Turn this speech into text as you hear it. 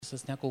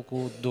с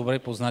няколко добре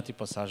познати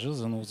пасажа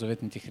за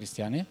новозаветните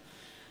християни.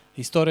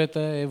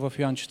 Историята е в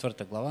Йоан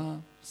 4 глава,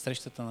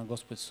 срещата на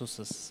Господ Исус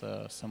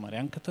с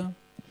самарянката.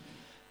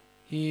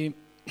 И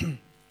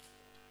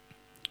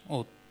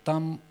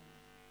оттам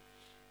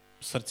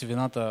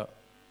сърцевината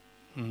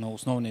на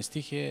основния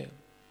стих е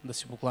да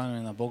се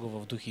покланяме на Бога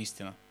в дух и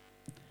истина.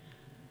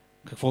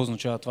 Какво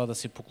означава това да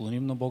се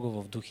поклоним на Бога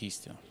в дух и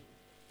истина?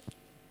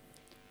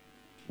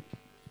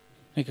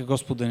 Нека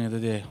Господ да ни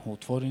даде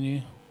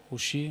отворени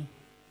уши,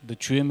 да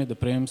чуеме, да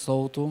приемем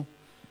Словото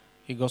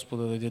и Господ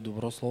да даде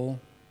добро Слово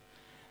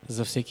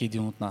за всеки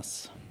един от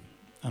нас.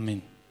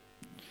 Амин.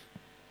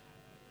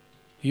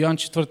 Йоан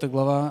 4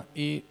 глава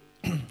и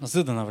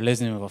за да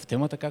навлезнем в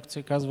темата, както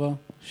се казва,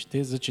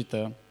 ще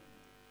зачита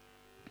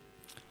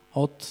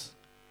от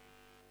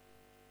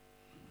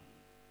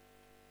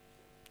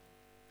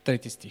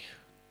 3 стих.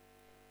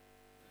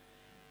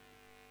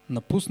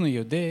 Напусна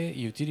Юдея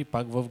и отиде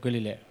пак в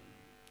Галилея.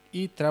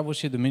 И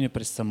трябваше да мине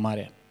през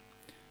Самария.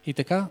 И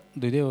така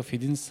дойде в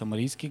един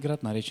самарийски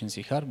град, наречен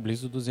Сихар,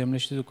 близо до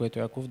землището, което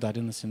Яков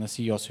даде на сина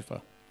си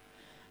Йосифа.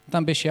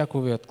 Там беше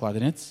Яковият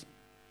кладенец.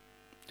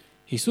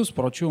 Исус,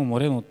 прочи,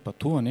 уморен от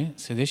пътуване,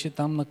 седеше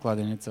там на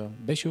кладенеца.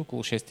 Беше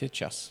около 6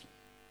 час.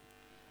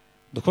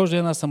 Дохожда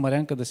една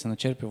самарянка да се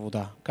начерпи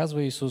вода.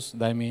 Казва Исус,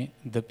 дай ми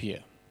да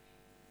пия.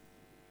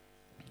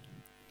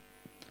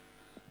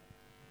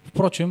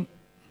 Впрочем,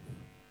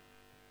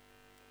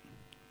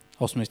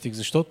 8 стих,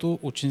 защото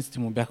учениците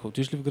му бяха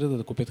отишли в града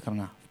да купят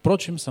храна.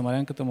 Впрочем,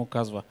 самарянката му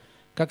казва,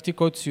 как ти,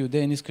 който си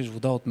юдеен, искаш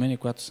вода от мене,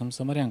 която съм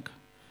самарянка?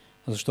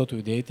 Защото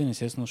юдеите не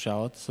се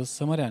сношават с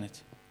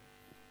самаряните.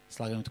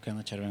 Слагаме тук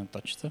една червена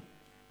точица.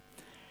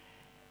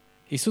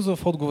 Исус в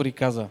отговори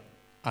каза,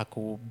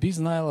 ако би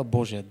знаела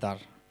Божия дар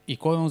и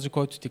кой е онзи,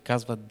 който ти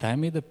казва, дай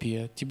ми да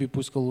пия, ти би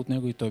поискал от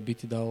него и той би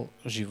ти дал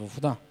жива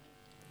вода.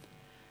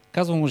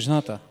 Казва му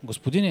жената,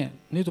 Господине,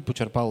 нито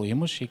почерпало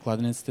имаш и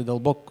кладенецът е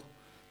дълбок.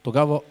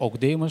 Тогава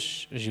огде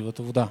имаш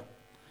живата вода.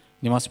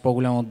 Нима си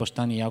по-голям от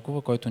баща ни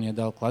Якова, който ни е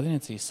дал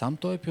кладенеца и сам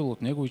той е пил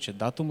от него и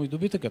чедата му и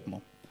добитъкът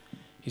му.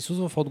 Исус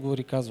в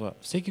отговори казва,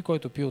 всеки,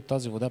 който пие от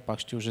тази вода, пак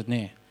ще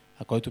ожеднее,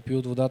 а който пие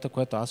от водата,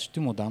 която аз ще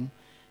му дам,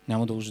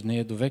 няма да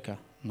ожеднее до века,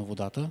 но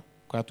водата,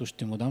 която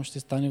ще му дам, ще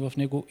стане в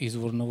него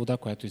извор на вода,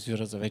 която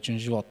извира за вечен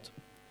живот.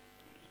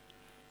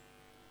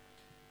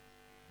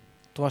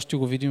 Това ще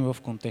го видим в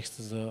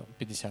контекста за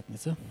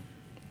Петдесятница.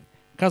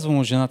 Казва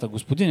му жената,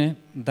 Господине,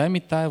 дай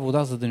ми тая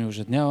вода, за да не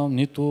ожеднявам,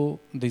 нито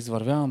да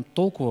извървявам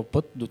толкова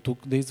път до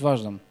тук да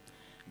изваждам.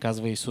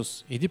 Казва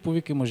Исус, иди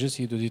повикай мъжа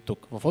си и дойди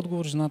тук. В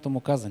отговор жената му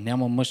каза,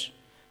 няма мъж.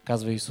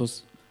 Казва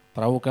Исус,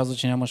 право казва,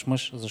 че нямаш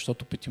мъж,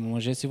 защото 5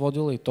 мъже си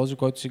водила и този,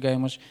 който сега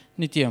имаш,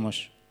 не ти е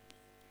мъж.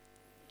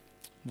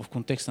 В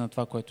контекста на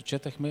това, което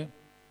четахме,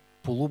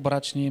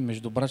 полубрачни,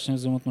 междубрачни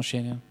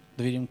взаимоотношения,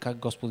 да видим как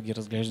Господ ги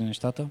разглежда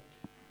нещата.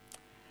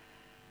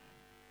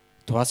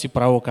 Това си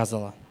право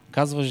казала.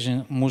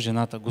 Казва му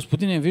жената,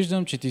 Господине,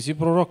 виждам, че ти си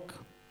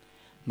пророк.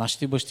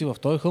 Нашите бащи в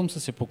този хълм са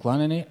се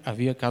покланяни, а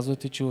вие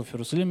казвате, че в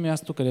Иерусалим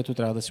място, където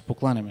трябва да се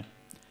покланяме.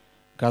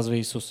 Казва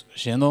Исус,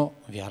 жено,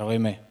 вярвай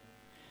ме,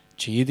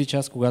 че иде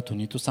час, когато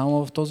нито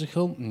само в този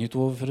хълм, нито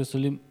в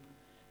Иерусалим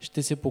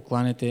ще се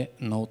покланяте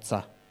на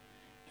Отца.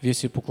 Вие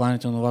се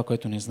покланяте на това,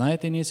 което не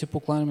знаете, ние се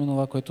покланяме на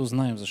това, което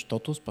знаем,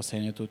 защото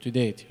спасението от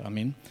юдеите.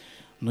 Амин.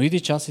 Но иде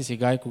час и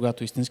сега, и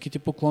когато истинските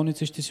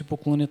поклонници ще се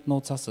поклонят на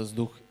Отца с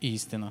дух и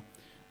истина.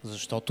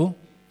 Защото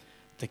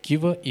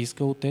такива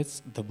иска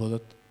Отец да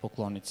бъдат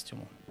поклонниците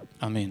му.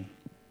 Амин.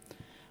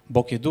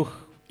 Бог е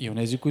дух и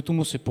онези, които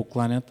му се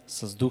покланят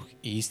с дух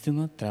и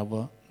истина,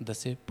 трябва да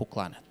се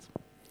покланят.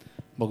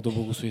 Бог да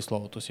благослови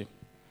Словото си.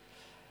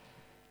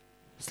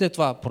 След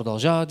това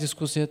продължава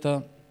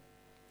дискусията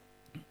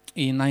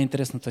и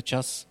най-интересната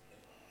част,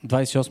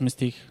 28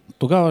 стих.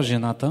 Тогава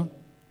жената,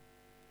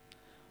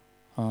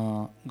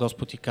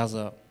 Господ ти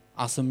каза,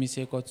 аз съм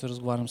Мисия, който се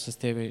разговарям с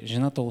тебе.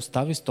 Жената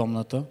остави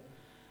стомната,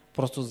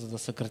 просто за да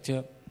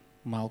съкратя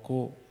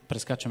малко,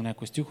 прескачам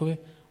някои стихове,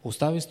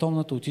 остави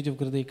стомната, отиде в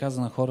града и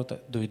каза на хората,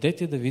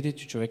 дойдете да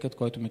видите човекът,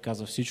 който ми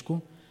каза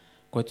всичко,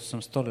 което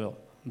съм сторил,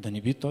 да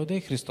не би той да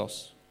е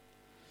Христос.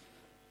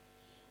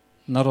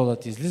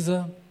 Народът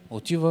излиза,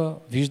 отива,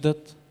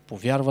 виждат,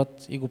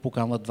 повярват и го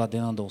поканват 2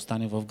 дена да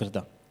остане в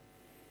града.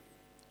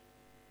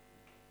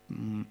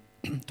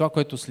 Това,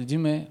 което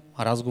следим е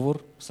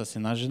разговор с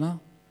една жена.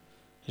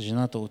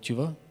 Жената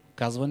отива,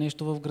 казва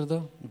нещо в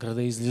града,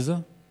 града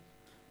излиза,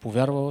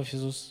 повярва в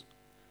Исус,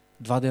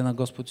 2 дена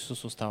Господ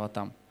Исус остава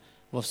там.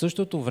 В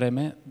същото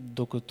време,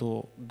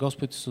 докато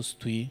Господ Исус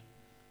стои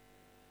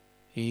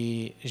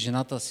и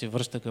жената се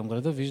връща към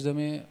града,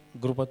 виждаме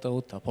групата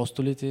от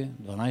апостолите,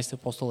 12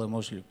 апостола,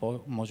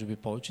 може би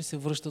повече, се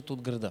връщат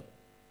от града.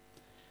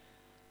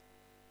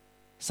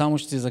 Само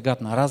ще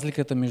загадна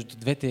разликата между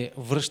двете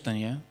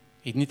връщания.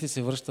 Едните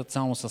се връщат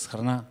само с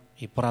храна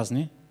и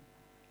празни,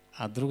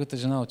 а другата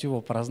жена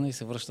отива празна и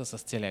се връща с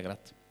целия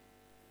град.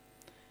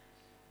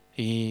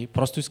 И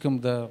просто искам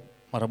да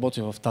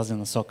работя в тази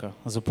насока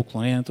за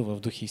поклонението в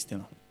дух и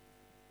истина.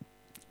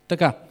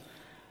 Така,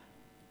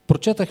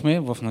 прочетахме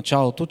в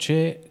началото,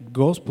 че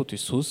Господ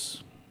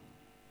Исус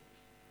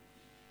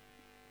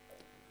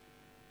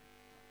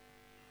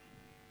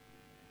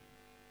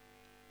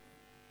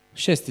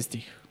Шести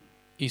стих.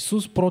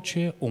 Исус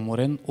проче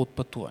уморен от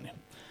пътуване.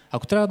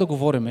 Ако трябва да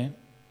говориме,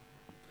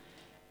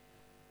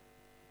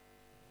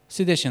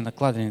 седеше на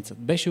кладенецът,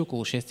 беше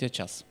около 6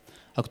 час.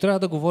 Ако трябва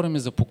да говорим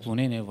за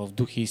поклонение в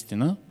дух и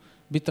истина,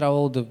 би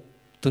трябвало да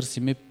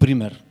търсиме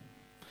пример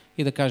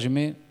и да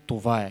кажем,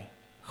 това е.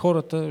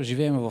 Хората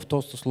живеем в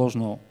доста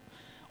сложно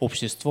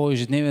общество,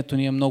 ежедневието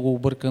ни е много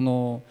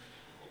объркано,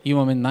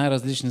 имаме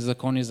най-различни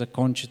закони,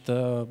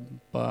 закончета,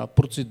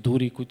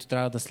 процедури, които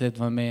трябва да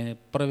следваме,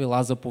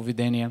 правила за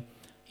поведение.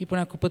 И по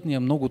някой път ни е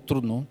много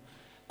трудно,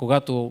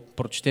 когато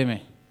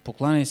прочетеме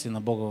покланяй се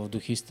на Бога в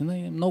дух и истина,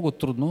 е много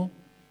трудно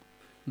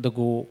да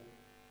го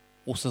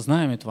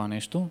осъзнаеме това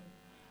нещо,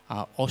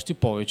 а още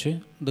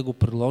повече да го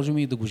приложим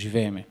и да го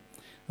живееме.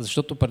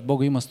 Защото пред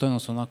Бога има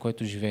стойност на това,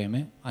 което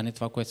живееме, а не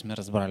това, което сме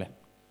разбрали.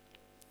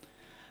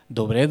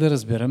 Добре е да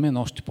разбираме,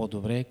 но още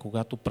по-добре е,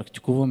 когато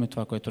практикуваме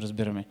това, което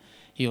разбираме.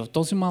 И в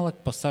този малък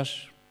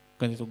пасаж,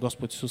 където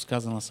Господ Исус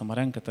каза на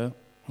самарянката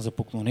за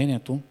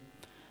поклонението,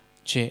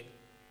 че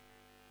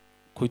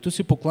които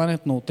си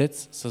покланят на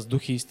Отец с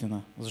дух и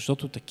истина,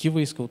 защото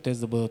такива иска Отец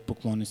да бъдат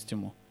поклонниците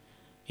му.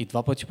 И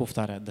 2 пъти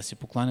повтаря, да се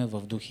покланят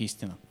в дух и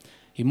истина.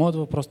 И моят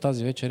въпрос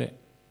тази вечер е,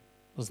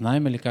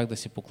 знаем ли как да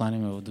се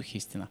покланяме в дух и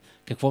истина?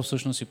 Какво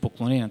всъщност е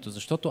поклонението?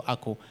 Защото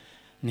ако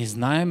не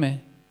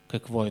знаеме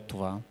какво е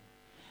това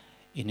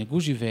и не го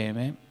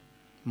живееме,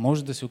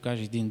 може да се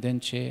окаже един ден,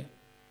 че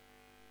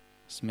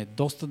сме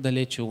доста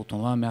далече от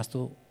това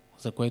място,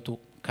 за което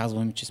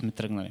казваме, че сме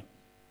тръгнали.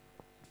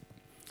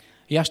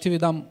 И аз ще ви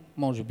дам,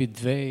 може би,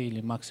 2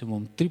 или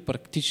максимум 3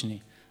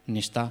 практични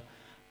неща,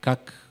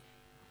 как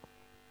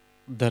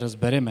да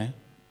разбереме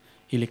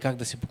или как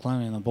да се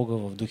покланяме на Бога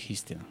в дух и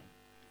истина.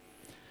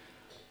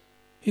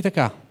 И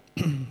така,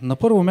 на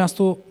първо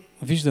място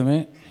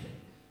виждаме,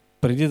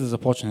 преди да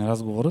започне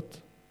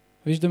разговорът,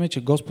 виждаме,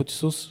 че Господ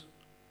Исус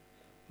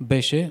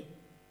беше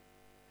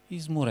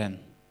изморен.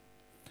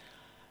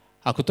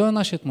 Ако той е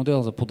нашият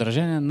модел за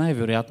подражание,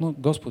 най-вероятно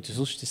Господ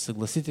Исус ще се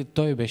съгласите,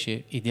 той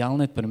беше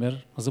идеалният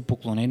пример за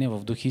поклонение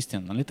в дух и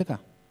истина, нали така?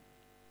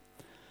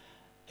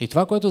 И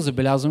това, което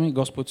забелязваме,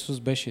 Господ Исус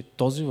беше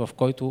този, в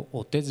който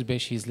Отец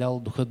беше излял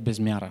духът без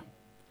мяра.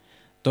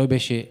 Той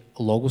беше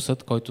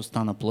логосът, който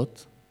стана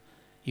плът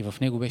и в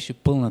него беше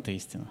пълната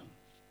истина.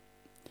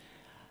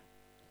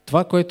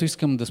 Това, което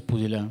искам да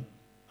споделя,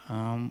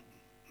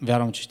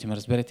 вярвам, че ще ме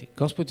разберете.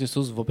 Господ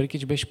Исус, въпреки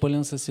че беше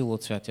пълен със сила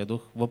от Святия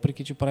Дух,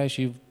 въпреки че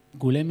правеше и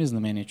големи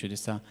знамения и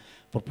чудеса,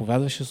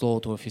 проповядваше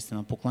Словото в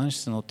истина, покланяше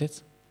се на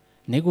Отец,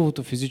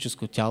 неговото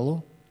физическо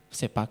тяло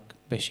все пак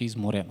беше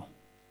изморено.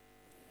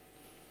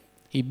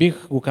 И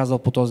бих го казал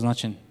по този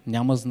начин,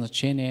 няма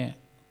значение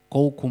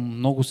колко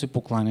много се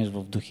покланяш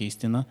в дух и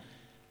истина,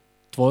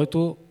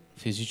 твоето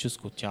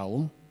физическо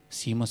тяло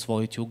си има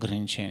своите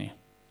ограничения.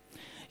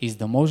 И за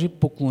да може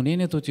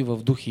поклонението ти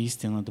в дух и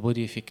истина да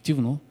бъде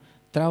ефективно,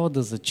 трябва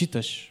да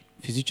зачиташ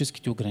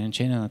физическите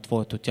ограничения на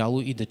твоето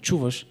тяло и да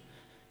чуваш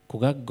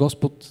кога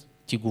Господ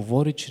ти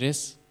говори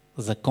чрез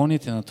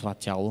законите на това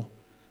тяло,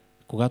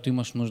 когато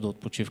имаш нужда от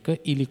почивка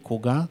или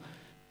кога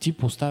ти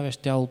поставяш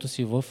тялото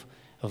си в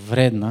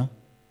вредна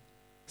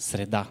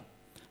среда,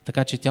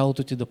 така че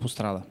тялото ти да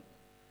пострада.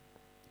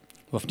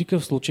 В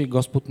никакъв случай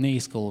Господ не е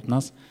искал от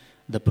нас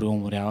да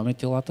преуморяваме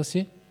телата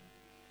си,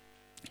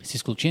 с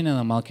изключение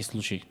на малки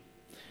случаи.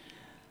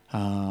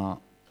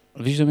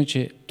 Виждаме,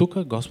 че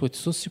тук Господ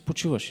Исус си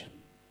почиваше.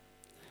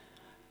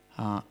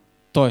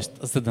 Тоест,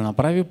 за да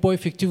направи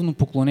по-ефективно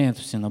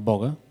поклонението си на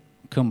Бога,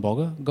 към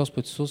Бога,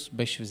 Господ Исус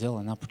беше взел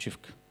една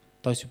почивка.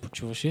 Той си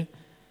почиваше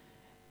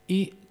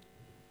и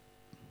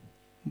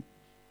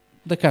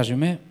да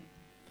кажем,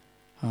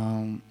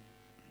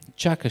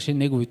 чакаше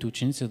неговите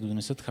ученици да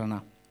донесат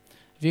храна.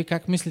 Вие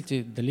как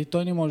мислите, дали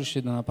той не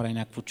можеше да направи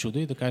някакво чудо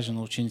и да каже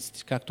на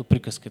учениците, както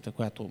приказката,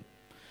 която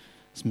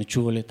сме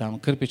чували там,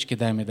 кърпички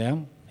дай ми да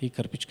ям и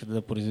кърпичката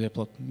да произведе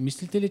плод.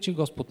 Мислите ли, че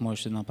Господ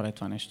можеше да направи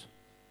това нещо?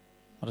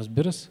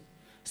 Разбира се.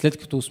 След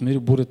като усмири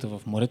бурята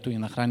в морето и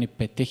нахрани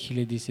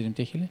 5000 и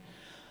 7000.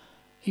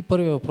 И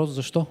първият въпрос,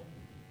 защо?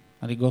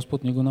 Али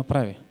Господ не го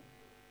направи?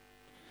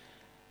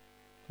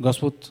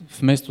 Господ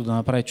вместо да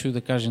направи чудо,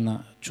 да каже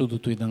на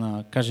чудото и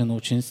да каже на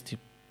учениците,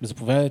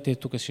 заповядайте,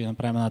 тук ще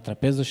направим една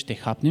трапеза, ще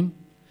хапнем,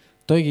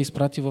 той ги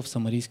изпрати в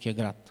Самарийския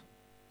град.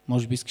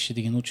 Може би искаше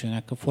да ги научи на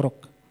някакъв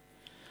урок.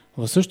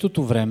 В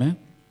същото време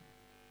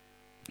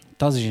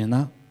тази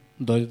жена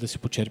дойде да си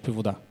почерпи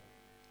вода.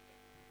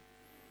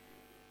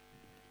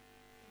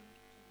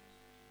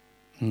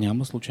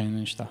 Няма случайни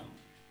неща.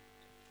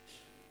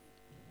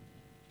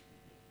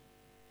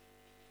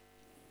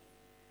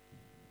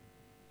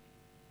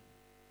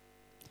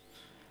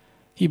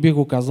 И бих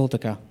го казал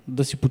така.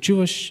 Да си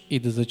почиваш и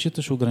да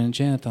зачиташ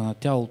ограниченията на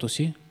тялото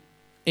си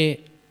е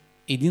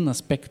един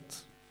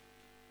аспект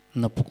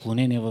на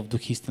поклонение в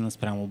дух и истина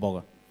спрямо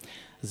Бога.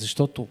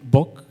 Защото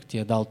Бог ти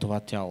е дал това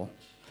тяло.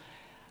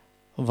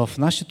 В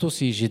нашето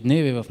си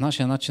ежедневие, в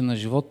нашия начин на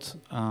живот,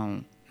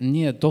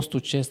 ние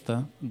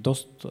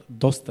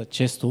доста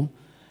често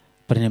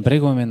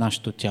пренебрегваме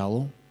нашето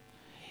тяло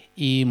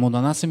и му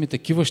нанасяме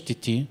такива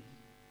щети,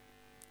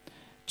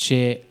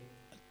 че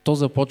то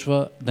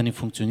започва да не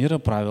функционира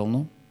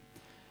правилно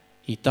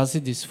и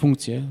тази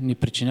дисфункция ни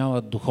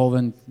причинява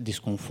духовен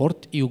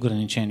дискомфорт и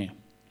ограничение.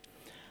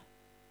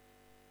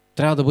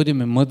 Трябва да бъдем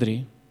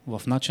мъдри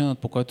в начинът,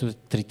 по който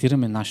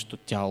третираме нашето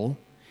тяло,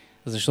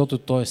 защото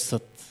то е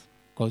съд,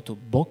 който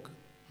Бог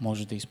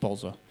може да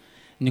използва.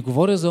 Не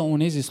говоря за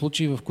онези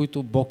случаи, в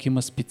които Бог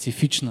има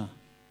специфична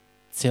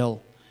цел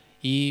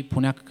и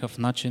по някакъв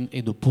начин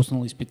е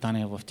допуснал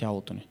изпитания в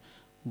тялото ни.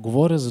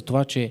 Говоря за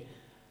това, че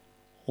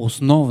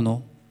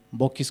основно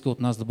Бог иска от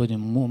нас да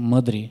бъдем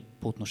мъдри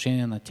по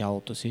отношение на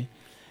тялото си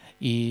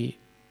и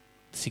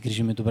да си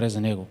грижиме добре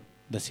за него,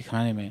 да си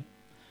храниме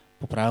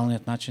по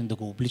правилният начин, да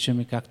го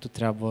обличаме както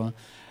трябва,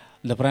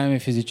 да правим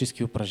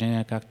физически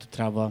упражнения както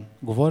трябва.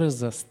 Говоря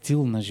за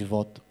стил на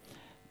живот,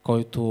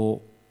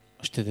 който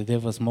ще даде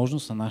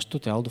възможност на нашето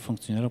тяло да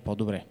функционира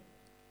по-добре.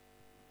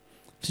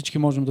 Всички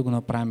можем да го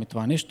направим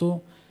това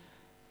нещо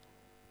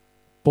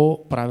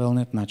по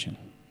правилният начин.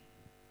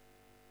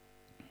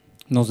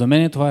 Но за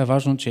мен това е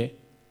важно, че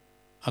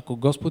ако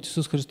Господ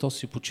Исус Христос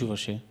си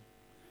почиваше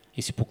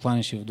и си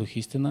покланяше в дух и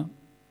истина,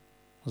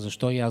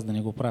 защо и аз да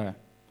не го правя?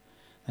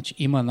 Значи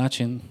има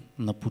начин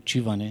на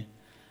почиване,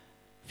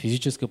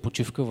 физическа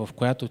почивка, в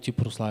която ти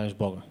прославяш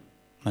Бога.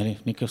 Нали?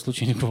 В никакъв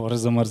случай не говоря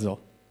за мързел.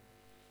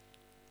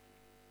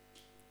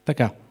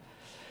 Така,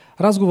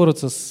 разговорът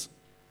с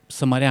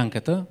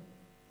самарянката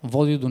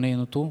води до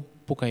нейното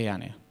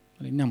покаяние.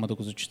 Нали? Няма да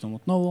го зачитам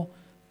отново.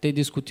 Те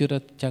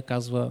дискутират, тя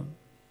казва: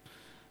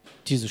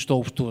 ти защо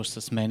общуваш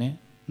с мене?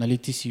 Нали,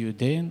 ти си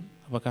юдеен,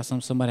 а пък аз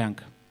съм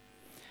самарянка.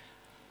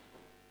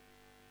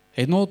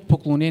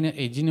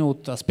 Един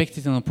от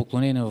аспектите на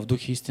поклонение в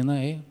дух и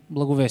истина е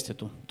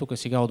благовестието. Тук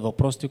сега от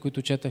въпросите,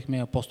 които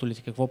четахме,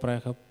 апостолите какво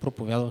правяха?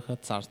 Проповядваха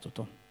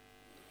царството.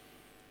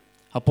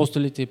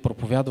 Апостолите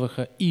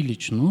проповядваха и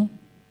лично,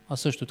 а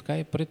също така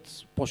и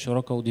пред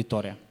по-широка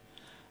аудитория.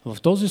 В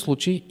този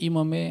случай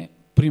имаме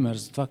пример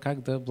за това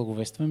как да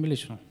благовестваме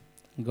лично.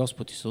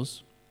 Господ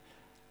Исус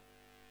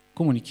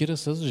комуникира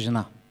с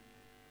жена.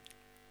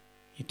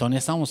 И то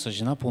не само с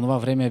жена, по това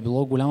време е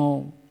било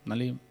голямо,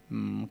 нали,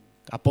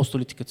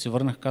 апостолите, като се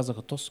върнаха,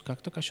 казаха: то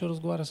как така ще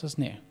разговаря с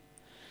нея?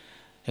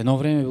 Едно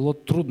време е било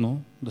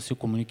трудно да се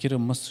комуникира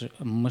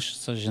мъж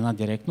с жена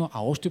директно,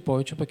 а още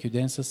повече пък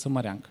юдеен с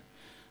самарянка.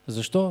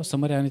 Защо?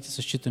 Самаряните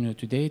са считани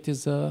от юдеите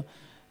за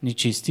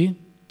нечисти,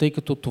 тъй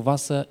като това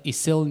са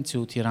изселници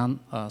от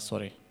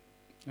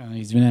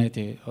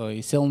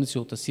изселници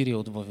от Асирия,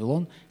 от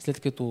Вавилон, след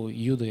като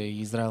Юда и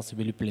Израел са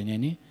били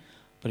пленени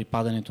при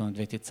падането на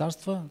двете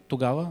царства,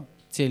 тогава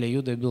целият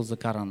Юда е бил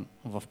закаран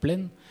в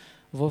плен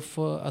в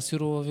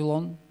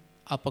Асиро-Вавилон,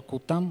 а пък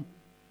оттам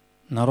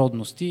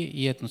народности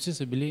и етноси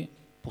са били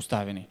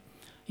поставени.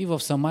 И в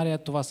Самария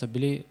това са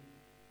били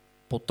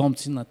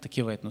потомци на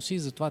такива етноси, и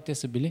затова те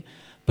са били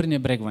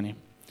пренебрегвани.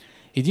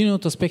 Един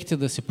от аспектите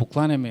да се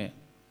покланяме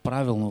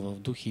правилно в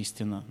дух и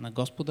истина на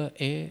Господа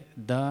е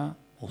да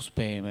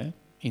успееме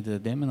и да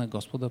дадеме на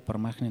Господа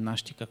премахне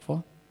нашите какво?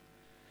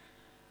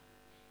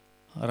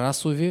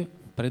 Расови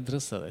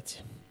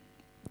предразсъдъци.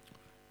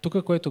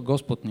 Тук, което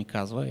Господ ни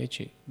казва, е,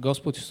 че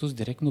Господ Исус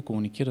директно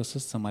комуникира с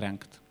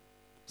самарянката.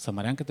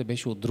 Самарянката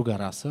беше от друга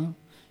раса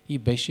и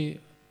беше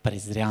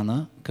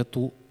презряна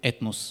като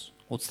етнос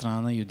от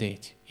страна на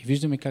юдеите. И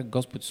виждаме как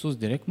Господ Исус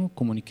директно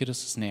комуникира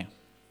с нея.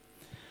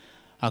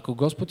 Ако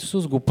Господ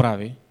Исус го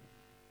прави,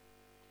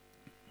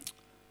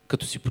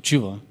 като си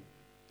почива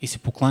и се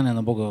покланя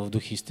на Бога в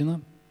дух и истина,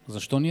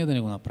 защо ние да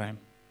не го направим?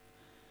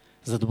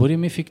 За да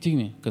бъдем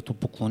ефективни като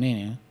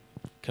поклонение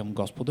към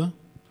Господа,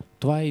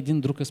 това е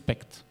един друг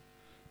аспект.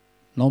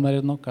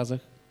 Номер 1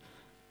 казах: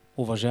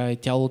 уважавай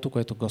тялото,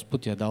 което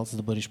Господ ти е дал, за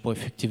да бъдеш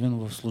по-ефективен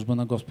в служба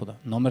на Господа.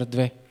 Номер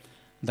 2,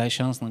 дай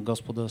шанс на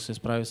Господа да се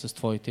справи с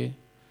твоите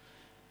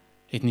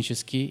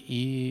етнически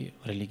и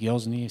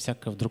религиозни и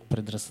всякакъв друг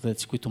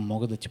предразсъдъци, които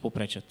могат да ти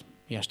попречат.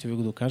 И аз ще ви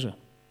го докажа.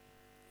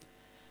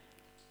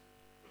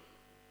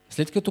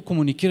 След като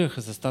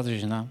комуникираха с тази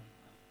жена,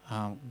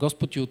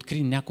 Господ ти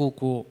откри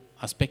няколко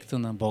аспекта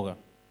на Бога.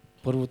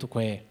 Първото,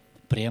 кое е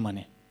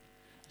приемане.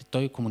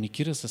 Той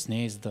комуникира с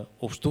нея, за да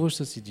общуваш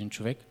с един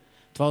човек.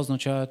 Това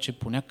означава, че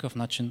по някакъв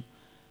начин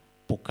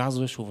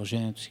показваш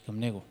уважението си към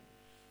него.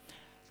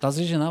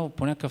 Тази жена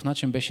по някакъв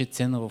начин беше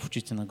ценна в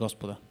очите на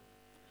Господа.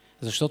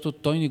 Защото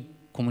той не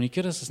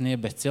комуникира с нея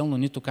безцелно,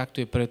 нито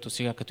както е прието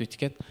сега като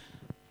етикет: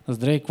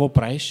 здравей, какво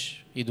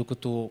правиш? И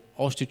докато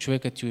още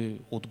човека ти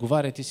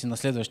отговаря, ти си на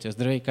следващия: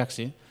 здравей, как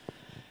си?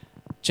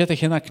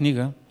 Четах една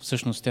книга,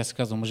 всъщност тя се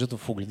казва "Мъжът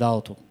в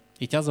огледалото".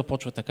 И тя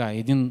започва така: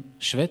 един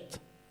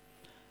швед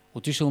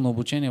отишъл на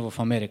обучение в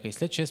Америка и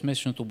след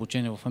 6-месечното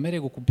обучение в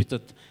Америка го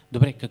питат: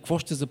 добре, какво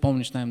ще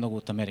запомниш най-много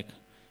от Америка?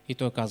 И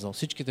той казал: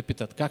 всичките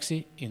питат как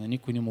си и на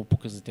никой не му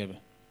пука за тебе.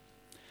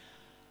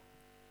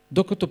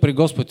 Докато при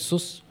Господ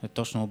Исус е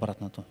точно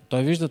обратното.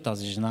 Той вижда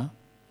тази жена,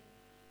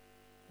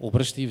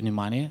 обръща и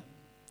внимание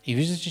и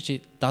вижда, че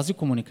тази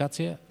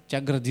комуникация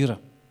тя градира.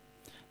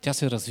 Тя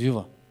се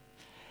развива.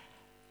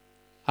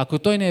 Ако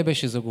той не я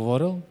беше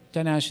заговорил,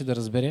 тя нямаше да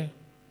разбере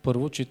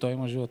първо, че той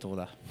има живата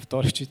вода.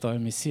 Второ, че той е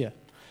Месия.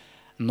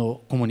 Но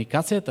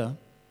комуникацията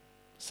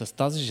с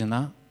тази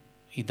жена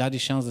и даде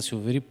шанс да се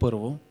увери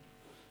първо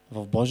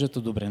в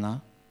Божията добрина,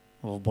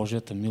 в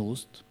Божията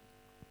милост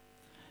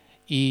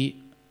и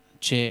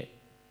че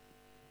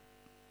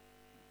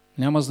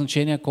няма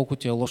значение колко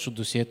ти е лошо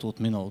досието от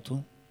миналото,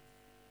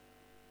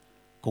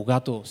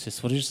 когато се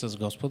свържиш с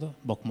Господа,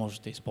 Бог може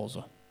да те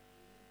използва.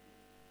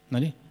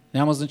 Нали?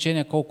 Няма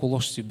значение колко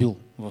лош си бил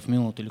в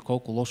миналото или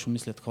колко лошо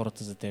мислят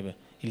хората за тебе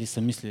или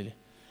са мислили.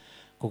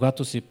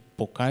 Когато си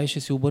покаеш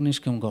и се обърнеш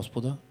към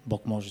Господа,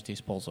 Бог може да те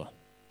използва.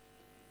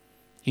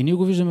 И ние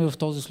го виждаме в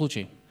този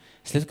случай.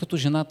 След като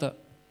жената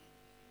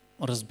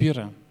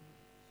разбира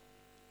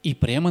и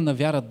приема на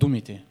вяра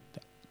думите,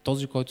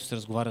 този, който се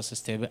разговаря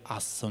с тебе,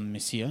 аз съм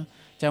Месия,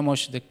 тя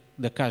можеше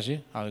да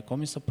каже, какво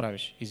ми се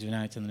правиш?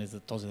 Извинявайте, нали, за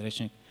този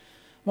речник.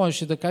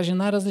 Можеше да каже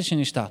най-различни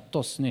неща.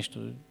 То с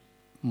нещо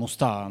му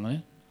става,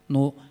 нали?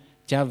 Но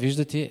тя,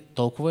 виждате,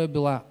 толкова е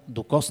била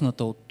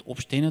докосната от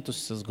общението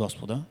си с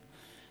Господа,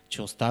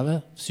 че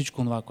оставя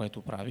всичко това,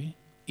 което прави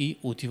и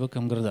отива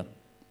към града.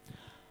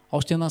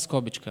 Още една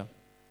скобичка.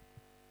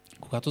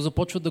 Когато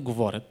започват да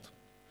говорят,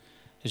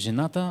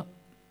 жената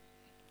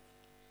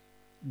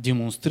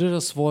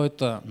демонстрира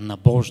своята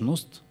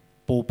набожност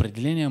по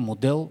определения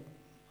модел,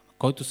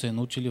 който са е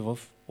научили в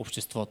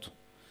обществото.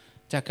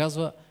 Тя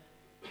казва,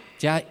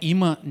 тя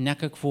има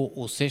някакво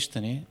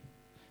усещане,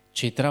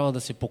 че трябва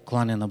да се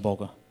покланя на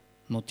Бога,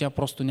 но тя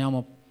просто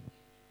няма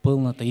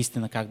пълната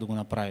истина как да го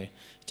направи.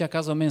 Тя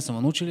казва, мен са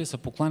ме научили, се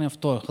покланя в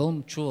този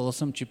хълм, чувала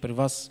съм, че при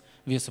вас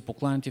вие се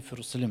покланяте в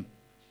Иерусалим.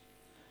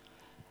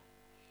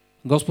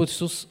 Господ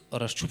Исус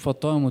разчупва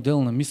този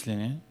модел на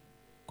мислене,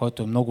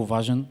 който е много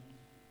важен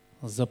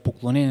за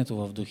поклонението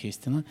в дух и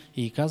истина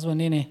и казва,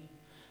 не,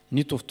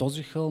 нито в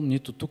този хълм,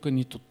 нито тук,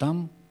 нито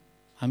там,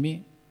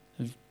 ами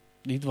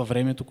идва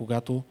времето,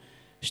 когато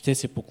ще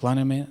се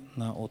покланяме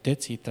на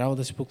Отец и трябва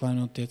да се покланяме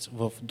на Отец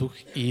в дух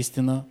и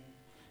истина,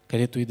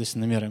 където и да се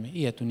намираме.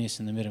 И ето ние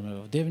се намираме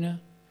в Девня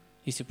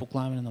и се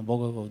покланяме на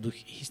Бога в дух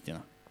и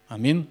истина.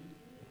 Амин.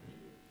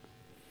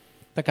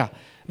 Така,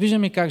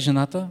 виждаме как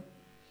жената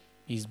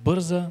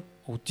избърза,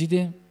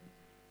 отиде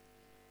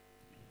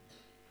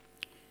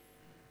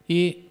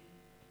и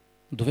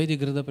доведе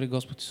града при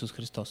Господ Исус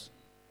Христос.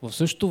 В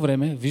същото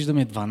време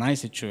виждаме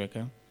 12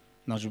 човека,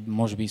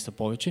 може би и са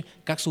повече,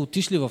 как са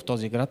отишли в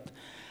този град.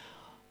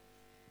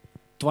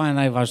 Това е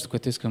най-важното,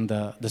 което искам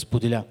да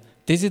споделя.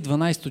 Тези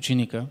 12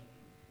 ученика,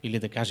 или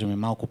да кажем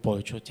малко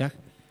повече от тях,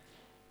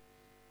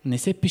 не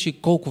се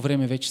пише колко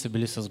време вече са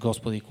били с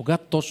Господа и кога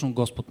точно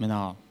Господ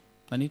минава.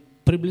 Нали?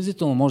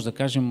 Приблизително може да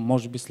кажем,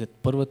 може би след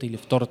първата или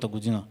втората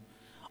година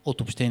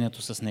от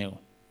общението с Него.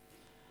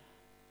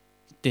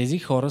 Тези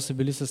хора са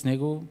били с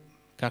Него,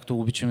 както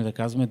обичаме да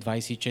казваме,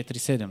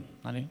 24/7.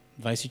 Нали?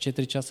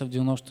 24 часа в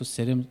денонощието,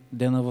 7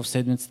 дена в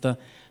седмицата.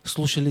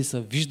 Слушали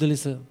са, виждали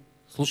са,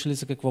 слушали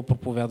са какво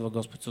проповядва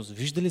Господ Исус,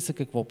 виждали са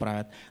какво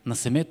правят.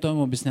 Насаме Той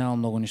им обяснява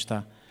много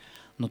неща.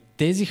 Но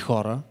тези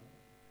хора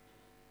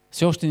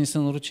все още не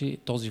са научили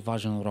този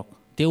важен урок.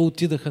 Те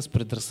отидаха с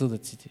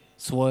предразсъдъците,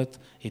 своят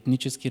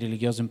етнически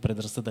религиозен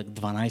предразсъдък,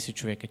 12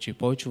 човека, че е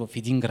повече в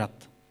един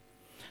град.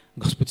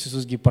 Господ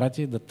Исус ги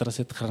прати да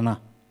търсят храна.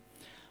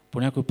 По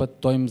някой път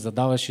Той им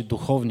задаваше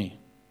духовни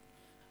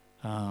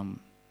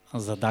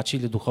задачи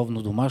или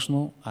духовно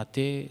домашно, а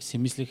те си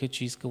мислеха,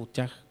 че иска от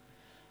тях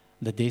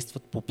да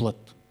действат по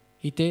плът.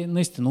 И те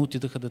наистина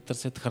отидаха да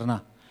търсят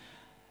храна.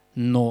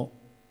 Но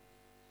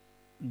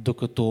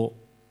докато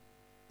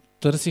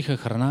търсиха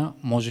храна,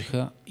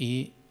 можеха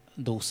и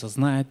да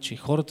осъзнаят, че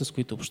хората, с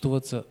които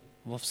общуват, са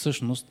във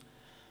всъщност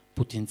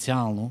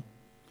потенциално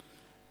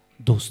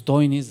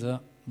достойни за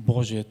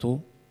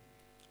Божието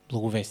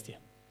благовестие,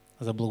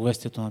 за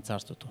благовестието на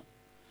Царството.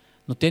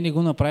 Но те не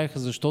го направиха,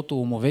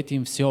 защото умовете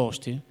им все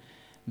още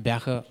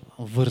бяха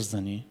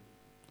вързани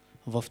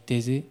в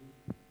тези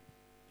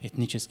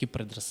етнически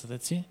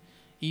предразсъдъци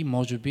и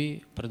може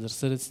би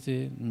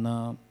предразсъдъците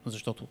на...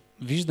 Защото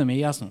виждаме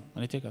ясно,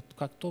 нали,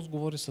 как този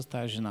говори с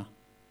тая жена.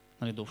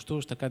 Нали, да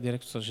общуваш така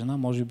директно с жена,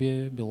 може би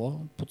е било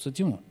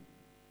подсъдимо.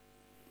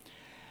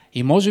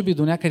 И може би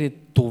до някъде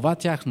това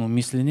тяхно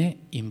мислене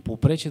им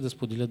попречи да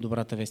споделят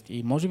добрата вест.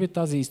 И може би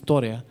тази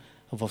история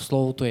в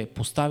Словото е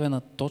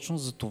поставена точно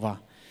за това,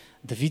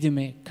 да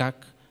видим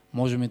как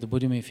можем да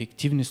бъдем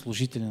ефективни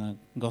служители на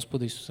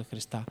Господа Исуса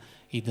Христа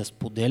и да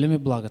споделяме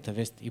благата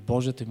вест и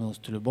Божията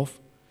милост и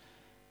любов,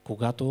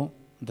 когато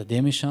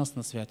дадеме шанс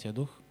на Святия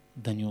Дух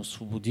да ни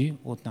освободи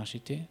от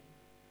нашите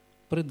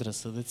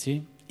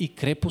предразсъдъци и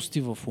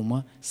крепости в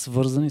ума,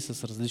 свързани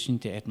с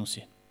различните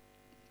етноси.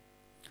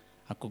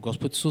 Ако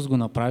Господ Исус го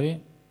направи,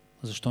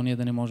 защо ние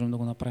да не можем да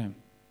го направим?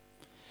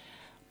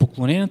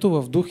 Поклонението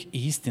в дух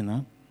и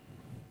истина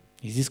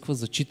изисква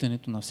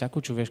зачитането на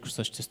всяко човешко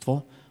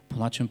същество по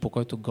начин, по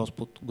който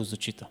Господ го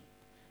зачита.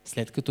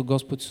 След като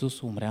Господ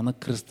Исус умря на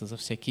кръста за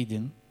всеки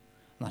един,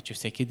 значи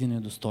всеки един е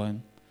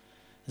достоен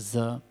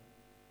за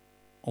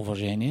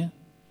уважение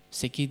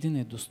Всеки един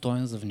е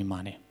достоен за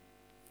внимание.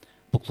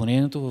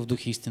 Поклонението в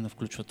дух и истина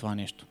включва това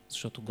нещо,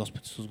 защото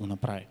Господ Исус го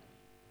направи.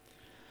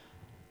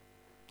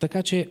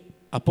 Така че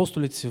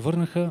апостолите се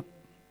върнаха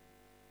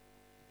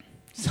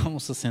само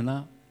с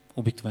една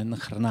обикновена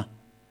храна.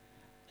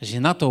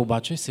 Жената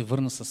обаче се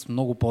върна с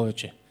много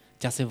повече.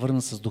 Тя се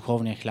върна с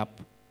духовния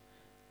хляб.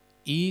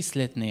 И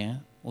след нея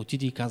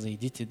отиде и каза: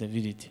 идите да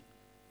видите.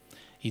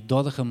 И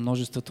додаха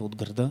множествата от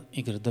града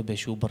и града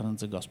беше обърнат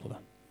за Господа.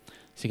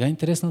 Сега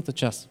интересната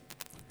част.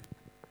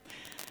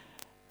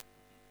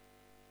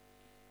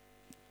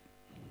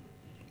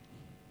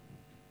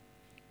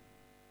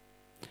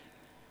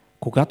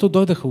 Когато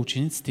дойдаха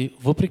учениците,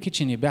 въпреки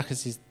че не бяха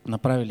си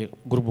направили,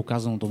 грубо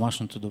казано,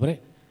 домашното добре,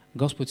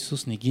 Господ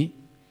Исус не ги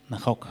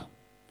нахока.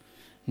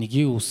 Не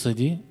ги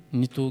осъди,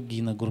 нито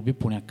ги нагруби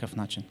по някакъв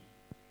начин.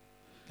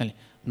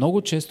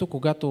 Много често,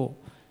 когато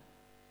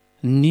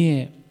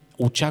ние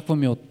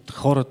очакваме от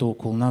хората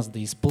около нас да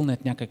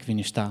изпълнят някакви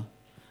неща,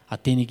 а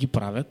те не ги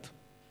правят,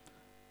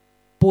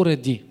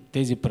 поради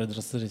тези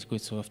предразсъдъци,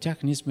 които са в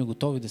тях, ние сме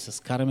готови да се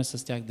скараме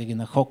с тях, да ги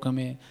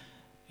нахокаме,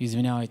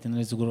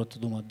 извинявайте за грубата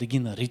дума, да ги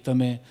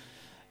наритаме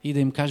и да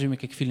им кажем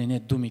какви ли не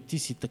думи. Ти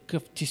си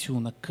такъв, ти си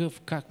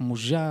онакъв, как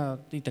можа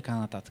и така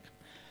нататък.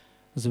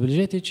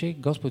 Забележете, че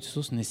Господ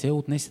Исус не се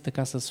отнесе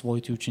така със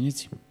своите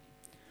ученици.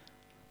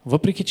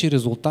 Въпреки че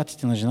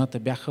резултатите на жената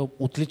бяха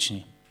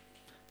отлични.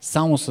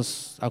 Само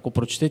ако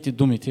прочетете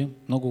думите,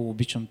 много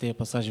обичам тези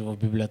пасажи в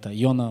Библията.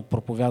 Йона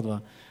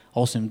проповядва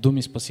 8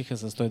 думи, спасиха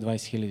с 120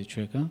 000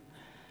 човека.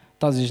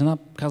 Тази жена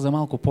каза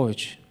малко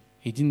повече.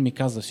 Един ми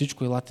каза: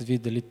 всичко, елате вие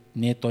дали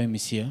не е той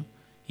Месия,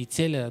 и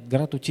целият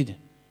град отиде.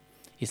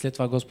 И след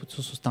това Господ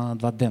Исус остана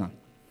 2 дена.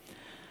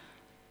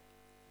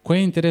 Кое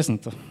е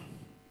интересното?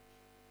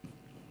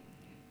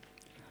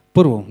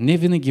 Първо, не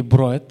винаги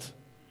броят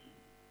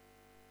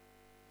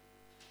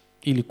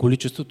или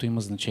количеството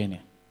има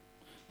значение.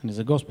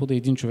 За Господа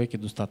един човек е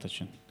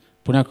достатъчен.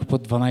 По някой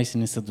път 12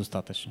 не са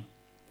достатъчни.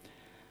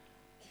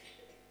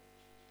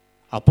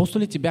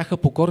 Апостолите бяха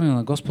покорни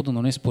на Господа,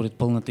 но не според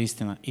пълната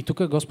истина. И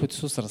тук Господ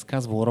Исус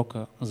разказва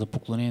урока за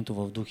поклонението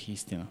в дух и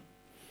истина.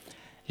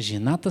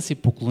 Жената се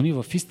поклони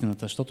в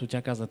истината, защото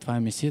тя каза: това е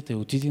Месията, и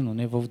отиде, но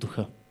не в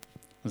духа.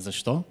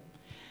 Защо?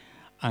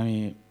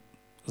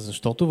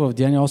 Защото в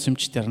Деяния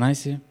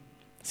 8:14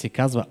 се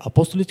казва: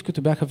 апостолите,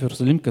 които бяха в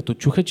Иерусалим, като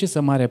чуха, че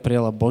Самария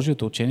приела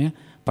Божието учение,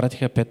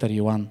 пратиха Петър и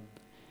Йоан.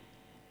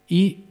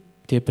 И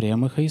те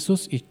приемаха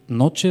Исус,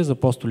 но чрез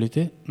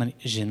апостолите,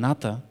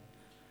 жената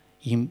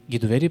им ги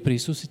доведе при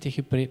Исус и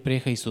те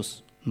приеха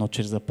Исус. Но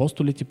чрез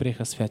апостолите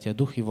приеха Святия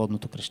Дух и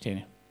водното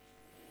кръщение.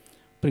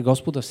 При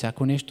Господа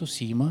всяко нещо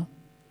си има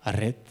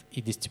ред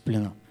и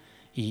дисциплина.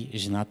 И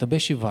жената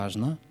беше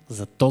важна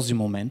за този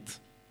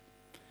момент,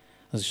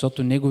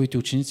 защото неговите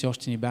ученици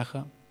още не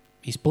бяха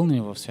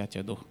изпълнени в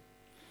Святия Дух.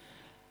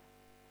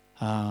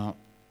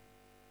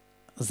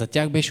 За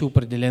тях беше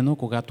определено,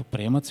 когато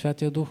приемат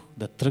Святия Дух,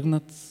 да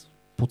тръгнат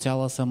по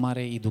цяла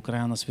Самария и до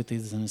края на света и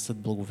да занесат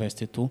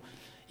благовестието,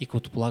 и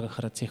като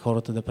полагаха ръце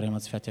хората да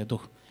приемат Святия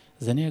Дух.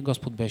 За нея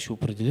Господ беше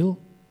определил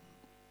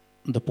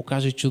да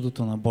покаже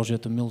чудото на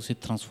Божията милост и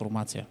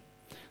трансформация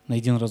на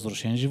един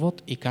разрушен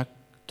живот и как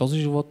този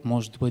живот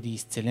може да бъде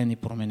изцелен и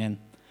променен.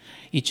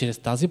 И чрез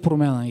тази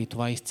промяна и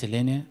това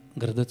изцеление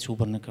градът се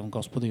обърна към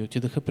Господа и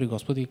отидаха при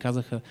Господа и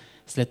казаха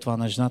след това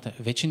на жената: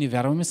 вече не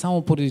вярваме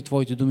само поради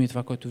Твоите думи и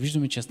това, което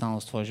виждаме, че е станало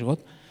в Твоя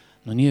живот,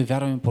 но ние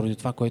вярваме поради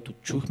това, което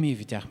чухме и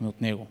видяхме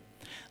от Него.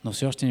 Но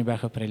все още не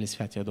бяха приели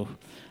Святия Дух.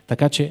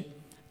 Така че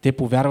те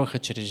повярваха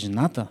чрез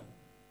жената,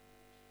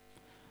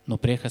 но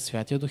приеха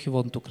Святия Дух и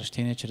водното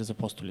кръщение чрез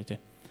апостолите.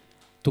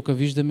 Тук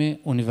виждаме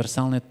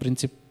универсалният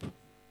принцип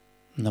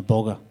на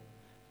Бога.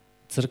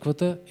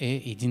 Църквата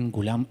е един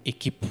голям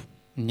екип.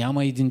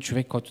 Няма един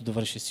човек, който да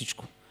върши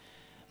всичко.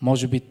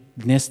 Може би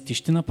днес ти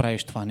ще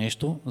направиш това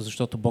нещо,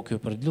 защото Бог е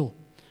определил,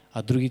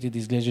 а другите да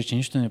изглежда, че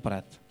нищо не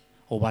правят.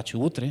 Обаче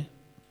утре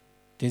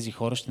тези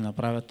хора ще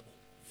направят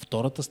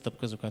втората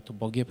стъпка, за която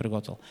Бог ги е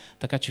приготвил.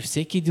 Така че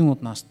всеки един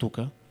от нас тук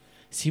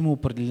си има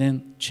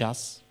определен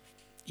час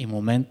и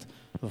момент,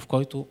 в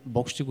който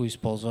Бог ще го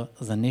използва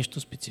за нещо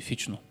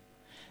специфично.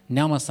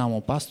 Няма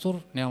само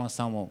пастор, няма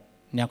само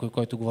някой,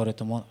 който говори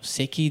тому.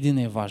 Всеки един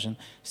е важен,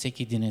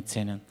 всеки един е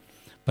ценен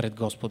пред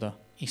Господа.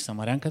 И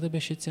самарянката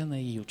беше ценна,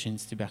 и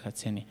учениците бяха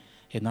ценни.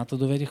 Едната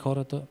доведе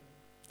хората,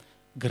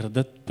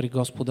 градът при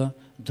Господа,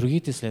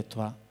 другите след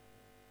това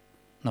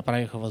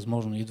направиха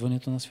възможно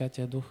идването на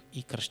Святия Дух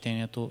и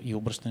кръщението и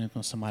обръщането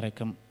на Самария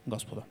към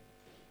Господа.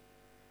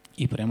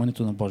 И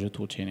приемането на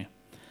Божието учение.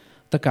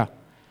 Така,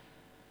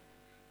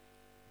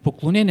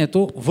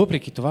 поклонението,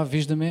 въпреки това,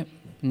 виждаме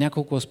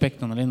няколко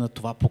аспекта, на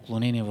това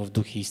поклонение в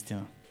дух и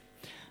истина.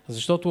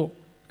 Защото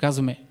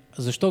казваме,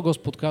 защо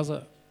Господ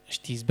каза: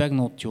 ще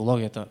избегна от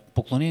теологията,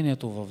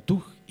 поклонението в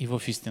дух и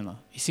в истина.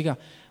 И сега,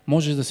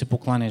 можеш да се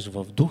покланяш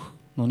в дух,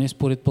 но не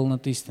според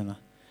пълната истина.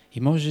 И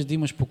можеш да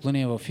имаш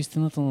поклонение в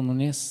истината, но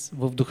не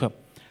в духа.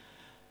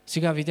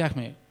 Сега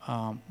видяхме,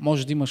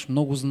 може да имаш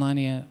много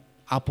знания,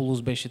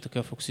 Аполос беше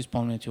такъв, ако си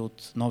спомняте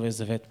от Новия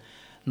Завет,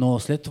 Но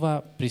след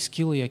това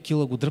Прискила и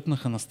Акила го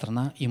дръпнаха на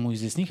страна и му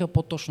изясниха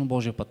по-точно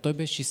Божия път. Той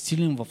беше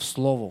силен в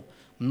Слово.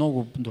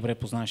 Много добре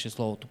познаваше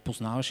Словото,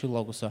 познаваше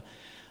Логоса,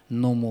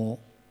 но му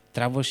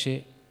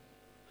трябваше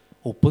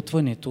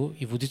опътването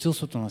и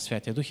водителството на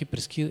Святия Дух, и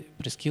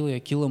Прискила и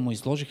Акила му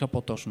изложиха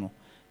по-точно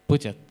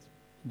пътят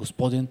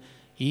Господен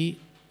и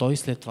той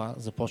след това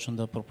започна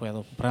да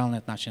проповядва по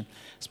правилният начин.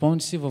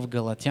 Спомните си, в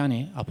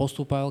Галатяни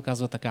апостол Павел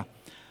казва така: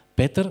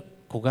 Петър,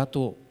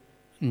 когато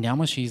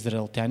нямаше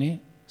израелтяни,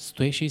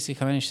 стоеше и се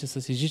хранеше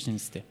с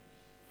езичниците.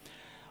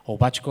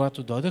 Обаче,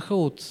 когато дойдаха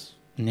от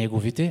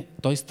неговите,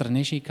 той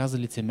странеше и каза,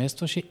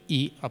 лицемерстваше,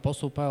 и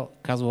апостол Павел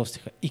казва в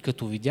стиха: и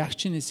като видях,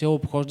 че не се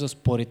обхожда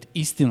според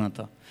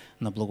истината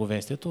на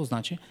благовестието,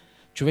 значи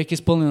човек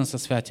изпълнен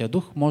със Святия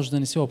Дух може да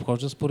не се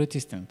обхожда според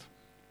истината.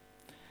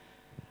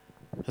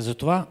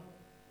 Затова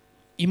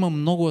има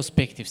много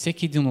аспекти.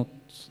 Всеки един от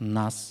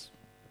нас,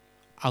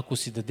 ако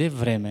си даде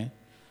време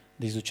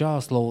да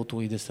изучава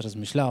Словото и да се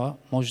размишлява,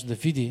 може да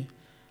види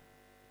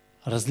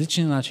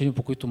различни начини,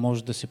 по които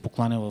може да се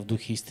покланя в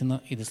дух и истина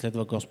и да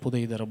следва Господа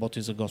и да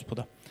работи за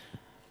Господа.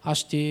 Аз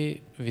ще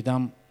ви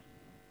дам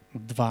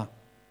два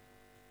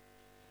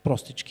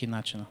простички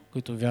начина,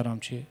 които вярвам,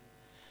 че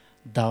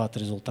дават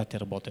резултати,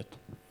 работят.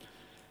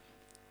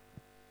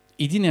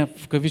 Единият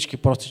в кавички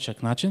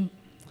простичък начин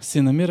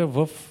се намира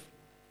в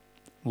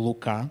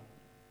Лука,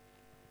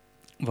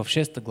 в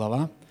 6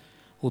 глава,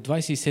 от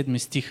 27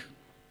 стих.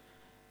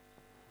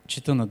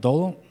 Чета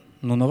надолу: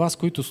 но на вас,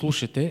 които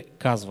слушате,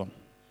 казвам: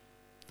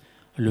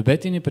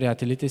 любете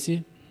неприятелите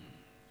си,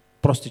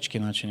 простички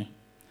начини.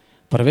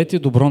 Правете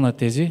добро на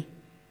тези,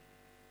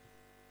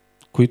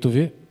 които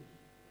ви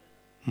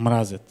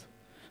мразят.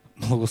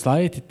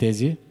 Благославяйте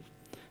тези,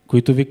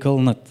 които ви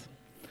кълнат.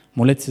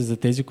 Молете се за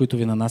тези, които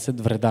ви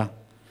нанасят вреда.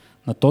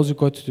 На този,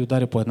 който ти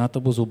удари по едната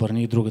буза,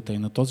 обърни и другата. И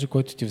на този,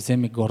 който ти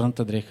вземе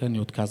горната дреха,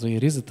 не отказва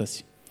и ризата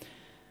си.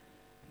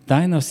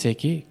 Дай на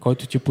всеки,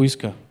 който ти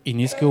поиска, и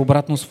не искай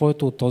обратно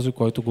своето от този,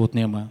 който го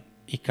отнема.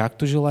 И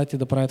както желаете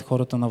да правят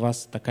хората на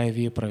вас, така и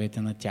вие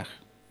правете на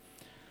тях.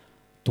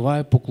 Това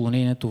е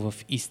поклонението в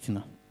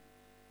истина.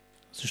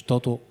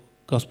 Защото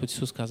Господ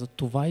Исус каза,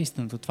 това е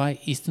истината, това е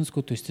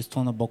истинското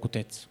естество на Бог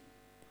Отец.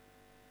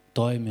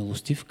 Той е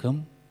милостив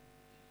към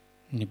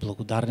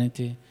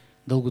неблагодарните,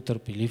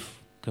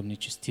 дълготърпелив към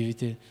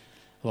нечестивите.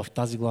 В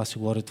тази глава се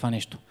говори това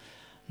нещо.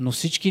 Но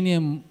всички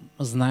ние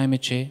знаеме,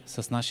 че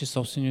с наши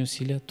собствени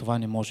усилия това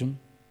не можем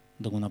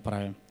да го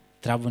направим.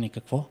 Трябва ни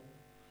какво?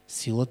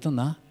 Силата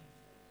на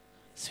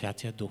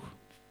Святия Дух.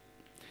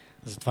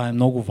 Затова е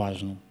много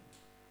важно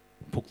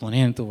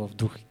поклонението в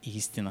дух и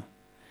истина.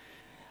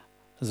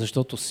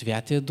 Защото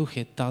Святия Дух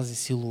е тази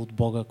сила от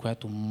Бога,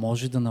 която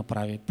може да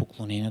направи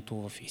поклонението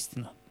в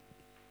истина.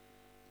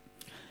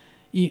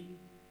 И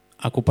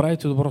ако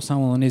правите добро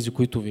само на тези,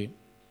 които ви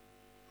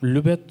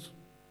любят,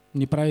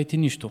 не правите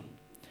нищо.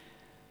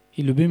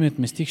 И любимият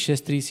ми стих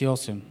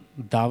 6.38: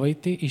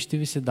 давайте и ще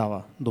ви се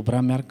дава.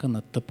 Добра мярка,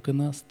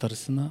 натъпкана,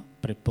 стърсена,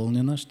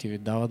 препълнена, ще ви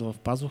дават в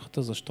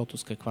пазухата, защото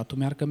с каквато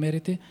мярка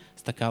мерите,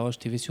 с такава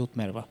ще ви се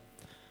отмерва.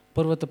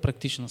 Първата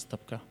практична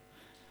стъпка.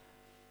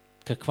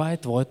 Каква е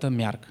твоята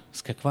мярка?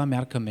 С каква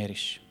мярка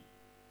мериш?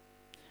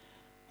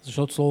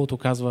 Защото Словото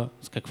казва,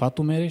 с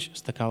каквато мериш,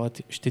 с такава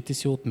ще ти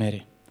се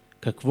отмери.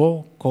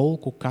 Какво,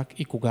 колко, как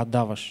и кога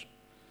даваш?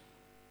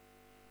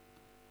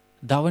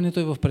 Даването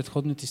е в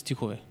предходните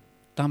стихове.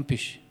 Там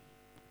пише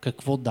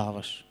какво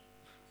даваш.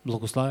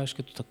 Благославяш,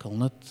 като те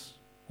кълнат,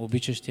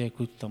 обичаш тия,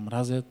 които те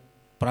мразят,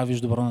 правиш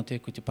добро на тия,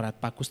 които ти правят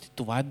пакости.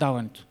 Това е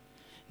даването.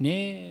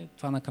 Не е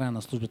това на края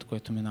на службата,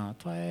 което минава.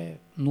 Това е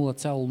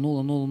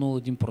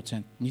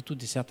 0,0001%, нито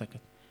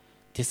десятъкът.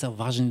 Те са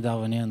важни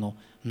давания, но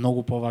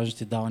много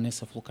по-важните давания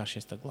са в Лука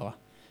 6 глава.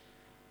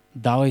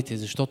 Давайте,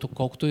 защото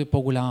колкото е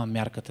по-голяма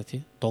мярката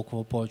ти,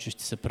 толкова повече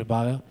ще се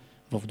прибавя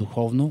в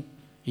духовно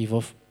и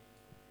в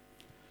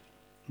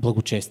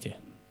благочестие.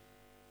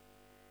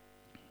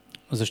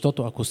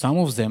 Защото ако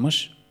само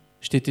вземаш,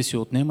 ще ти се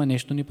отнема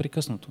нещо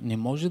непрекъснато. Не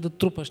може да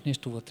трупаш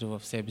нещо вътре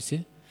в себе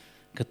си,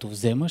 като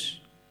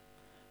вземаш.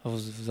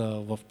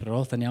 В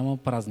природата няма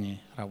празни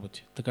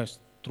работи. Така ще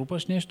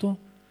трупаш нещо,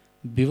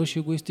 биваш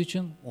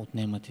егоистичен,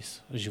 отнема ти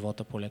с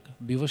живота полека.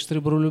 Биваш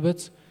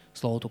сребролюбец,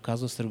 Словото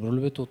казва,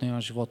 сребролюбето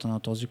отнема живота на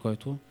този,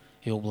 който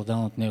е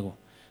обладан от него.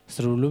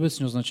 Сребролюбец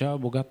не означава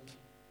богат.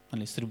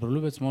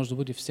 Сребролюбец може да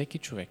бъде всеки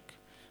човек.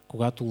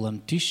 Когато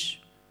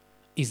лъмтиш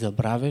и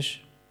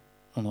забравяш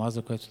онова,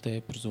 за което те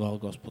е призовал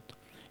Господ.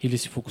 Или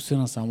си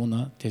фокусиран само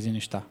на тези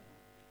неща.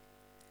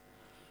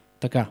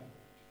 Така.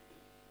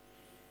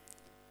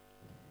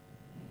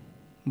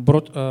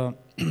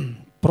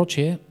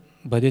 Прочее,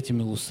 бъдете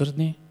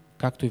милосърдни,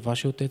 както и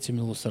вашия Отец е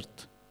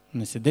милосърд.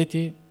 Не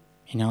седете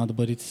и няма да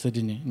бъдете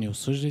съдени. Не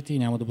осъждайте и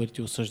няма да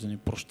бъдете осъждани.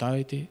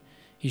 Прощавайте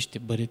и ще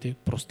бъдете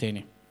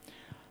простени.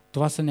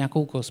 Това са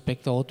няколко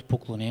аспекта от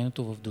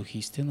поклонението в дух и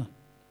истина.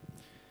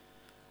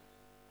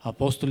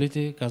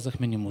 Апостолите,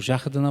 казахме, не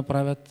можаха да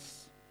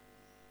направят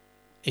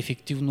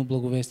ефективно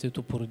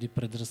благовестието поради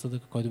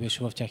предразсъдъка, който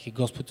беше в тях. И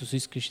Господ Исус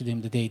искаше да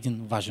им даде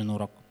един важен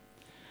урок.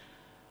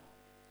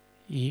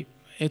 И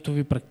ето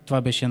ви,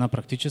 това беше една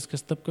практическа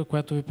стъпка,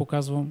 която ви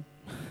показвам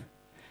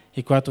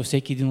и която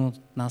всеки един от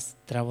нас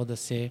трябва да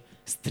се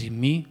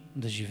стреми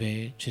да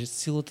живее чрез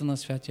силата на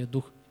Святия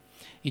Дух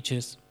и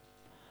чрез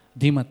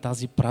да има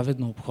тази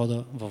праведна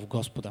обхода в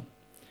Господа.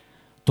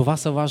 Това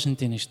са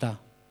важните неща.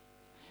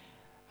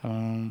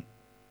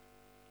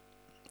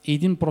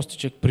 Един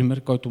простичък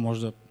пример, който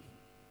може да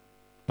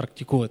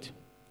практикувате.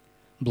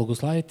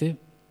 Благославяйте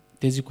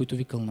тези, които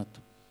ви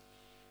кълнат.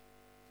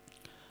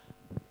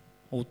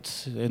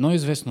 От едно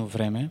известно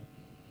време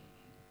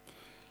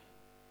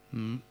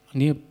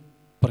ние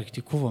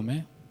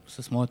практикуваме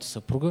с моята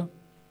съпруга,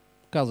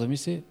 казва ми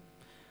се,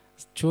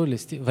 чували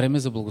сте, време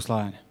за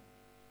благославяне.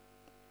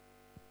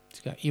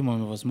 Сега,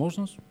 имаме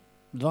възможност,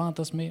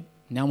 двамата сме,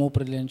 няма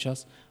определен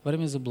час,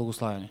 време за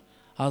благославяне.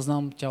 Аз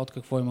знам тя от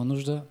какво има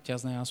нужда, тя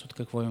знае аз от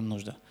какво имам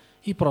нужда.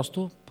 И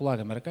просто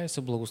полагаме ръка и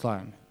се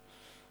благославяме.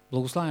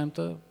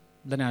 Благославянето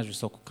да нямаш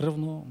високо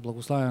кръвно,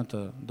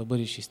 благославянето да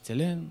бъдеш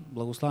изцелен,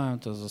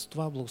 благославянето за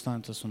това,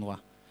 благославянето за това.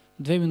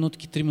 2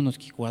 минутки, 3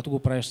 минутки, когато го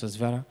правиш с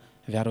вяра,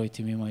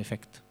 вярвайте ми, има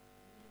ефект.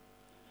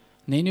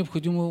 Не е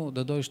необходимо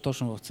да дойдеш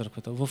точно в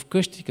църквата. В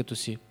къщи, като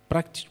си,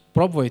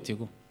 пробвайте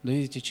го, да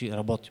видите, че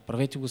работи.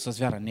 Правете го с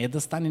вяра. Не е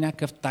да стане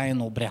някакъв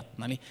таен обряд.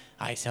 Нали?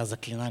 Ай, сега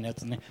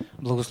заклинанието. Не.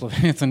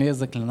 Благословението не е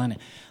заклинание.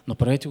 Но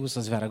правете го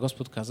с вяра.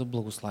 Господ каза,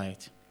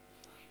 благославяйте.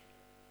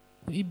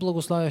 И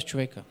благославяш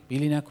човека.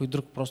 Или някой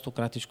друг, просто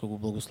кратичко го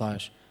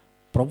благославяш.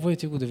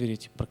 Пробвайте го да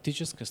видите.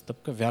 Практическа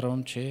стъпка.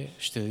 Вярвам, че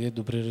ще даде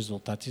добри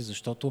резултати,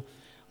 защото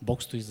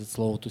Бог стои зад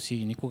Словото си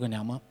и никога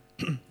няма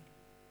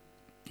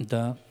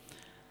да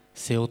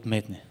се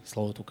отметне.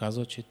 Словото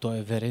казва, че Той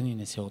е верен и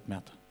не се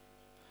отмята.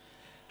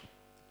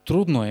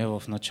 Трудно е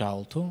в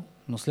началото,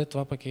 но след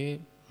това пък е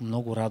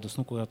много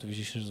радостно, когато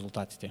виждаш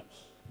резултатите.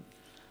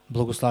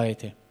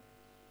 Благославяйте.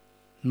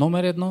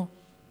 Номер 1.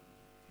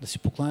 Да си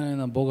покланяме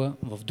на Бога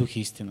в дух и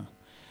истина.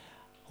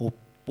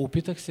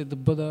 Опитах се да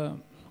бъда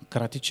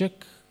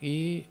кратичък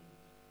и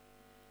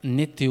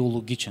не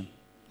теологичен.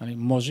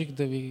 Можех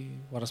да ви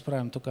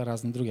разправям тук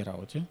разни други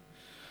работи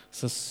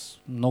с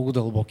много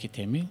дълбоки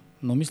теми,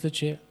 но мисля,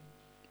 че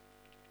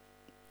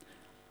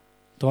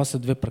това са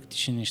 2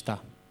 практични неща.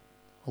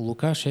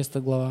 Лука, 6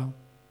 глава,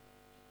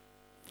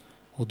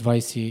 от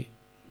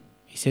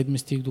 27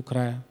 стих до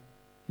края,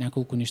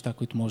 няколко неща,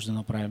 които може да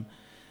направим.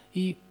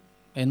 И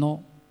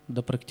едно,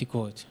 да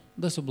практикувате,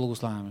 да се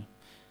благославяме.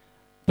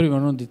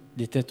 Примерно,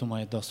 детето ме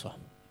ядосва.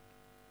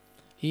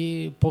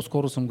 И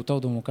по-скоро съм готов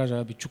да му кажа,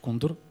 аби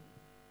чукундур,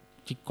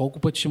 ти колко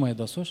пъти ще ме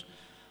ядосваш,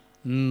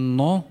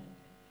 но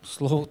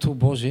Словото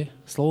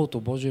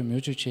Божие ми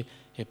учи, че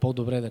е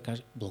по-добре да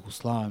каже,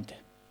 благославям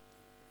те.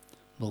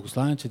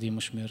 Благославям те да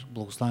имаш мир,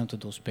 благославям те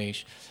да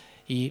успееш.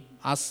 И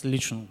аз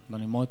лично,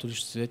 моето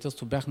лично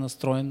свидетелство, бях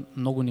настроен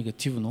много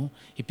негативно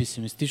и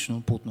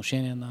песимистично по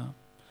отношение на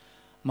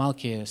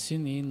малкия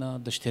син и на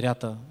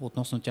дъщерята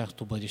относно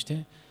тяхното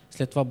бъдеще.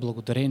 След това,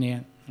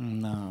 благодарение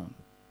на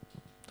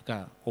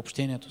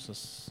общението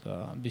с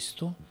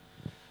бисито,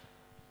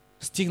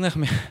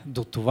 стигнахме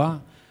до това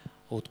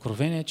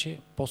откровение, че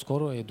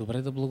по-скоро е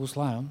добре да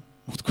благославям,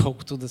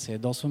 отколкото да се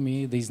ядосвам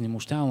и да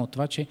изнемощявам от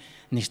това, че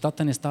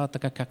нещата не стават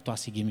така, както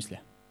аз си ги мисля.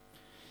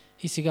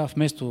 И сега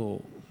вместо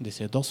да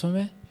се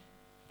ядосваме,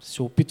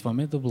 се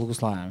опитваме да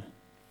благославяме.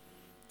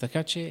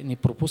 Така че не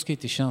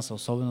пропускайте шанса,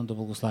 особено да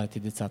благославяте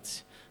децата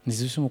си.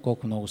 Независимо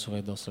колко много са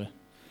ядосвали.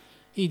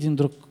 И един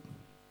друг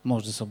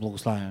може да се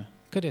благославяме.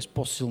 Къде е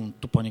по-силно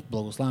тупаник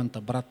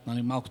благославената брат,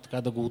 малко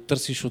така да го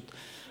оттърсиш от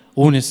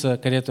унеса,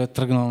 където е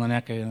тръгнал на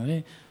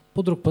някъде.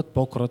 По друг път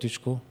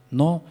по-кротичко,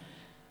 но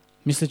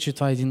мисля, че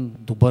това е един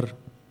добър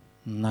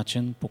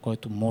начин, по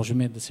който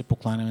можем да се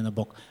покланяме на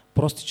Бог.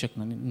 Простичък,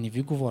 не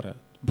ви говоря.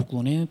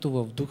 Поклонението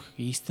в дух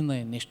и истина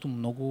е нещо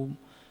много,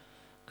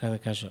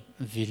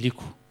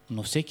 велико.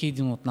 Но всеки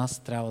един от нас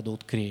трябва да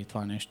открие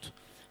това нещо.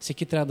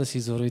 Всеки трябва да се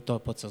извърви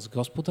този път с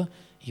Господа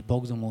и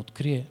Бог да му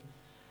открие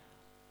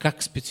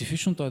как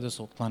специфично той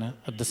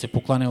да се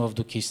покланя в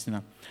дух и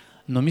истина.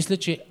 Но мисля,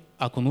 че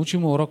ако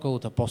научим урока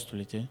от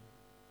апостолите,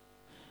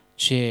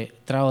 че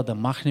трябва да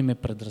махнем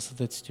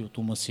предразсъдъците от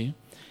ума си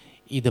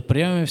и да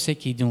приемем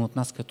всеки един от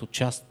нас като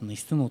част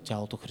наистина от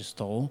тялото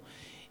Христово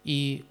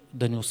и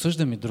да не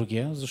осъждаме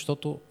другия,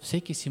 защото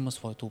всеки си има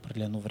своето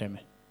определено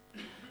време.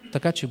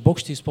 Така че Бог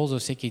ще използва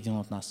всеки един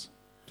от нас.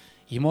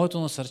 И моето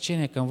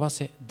насърчение към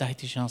вас е,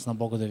 дайте шанс на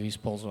Бога да ви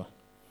използва.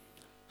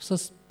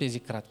 С тези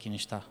кратки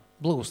неща.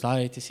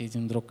 Благославяйте се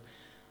един друг.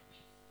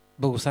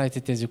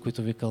 Благославяйте тези,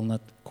 които ви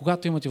кълнат.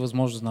 Когато имате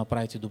възможност да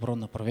направите добро,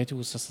 направете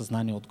го със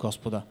съзнание от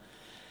Господа.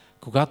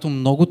 Когато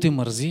много те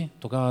мързи,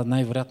 тогава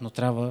най-вероятно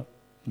трябва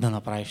да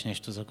направиш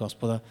нещо за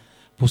Господа.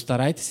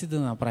 Постарайте се да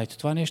направите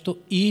това нещо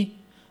и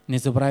не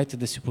забравяйте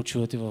да се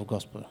почивате в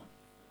Господа.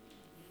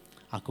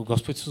 Ако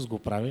Господ Исус го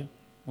прави,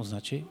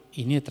 значи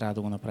и ние трябва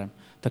да го направим.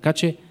 Така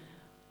че,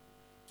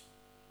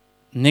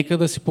 нека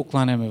да се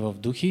покланяме в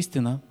дух и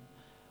истина,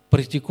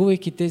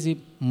 практикувайки тези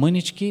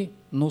мънички,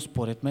 но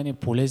според мен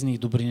полезни и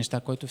добри неща,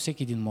 които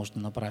всеки един може да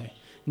направи.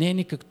 Не е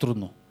никак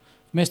трудно.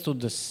 Вместо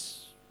да се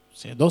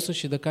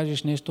ядосаш и да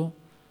кажеш нещо,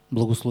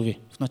 благослови.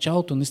 В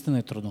началото наистина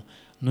е трудно,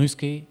 но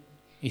искай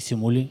и се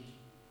моли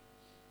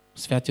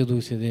Святия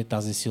Дух си даде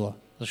тази сила.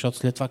 Защото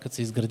след това, като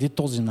се изгради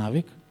този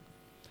навик,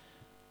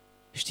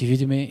 ще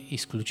видим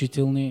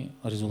изключителни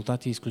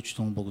резултати и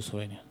изключително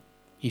благословения.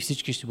 И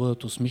всички ще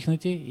бъдат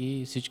усмихнати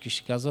и всички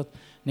ще казват,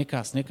 нека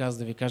аз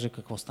да ви кажа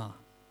какво стана.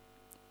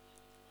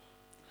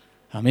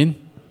 Амин.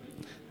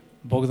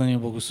 Бог да ни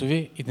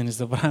благослови и да не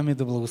забравяме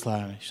да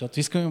благославяме, защото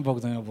искаме Бог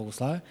да ни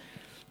благославя.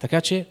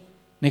 Така че,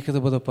 нека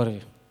да бъда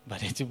първи.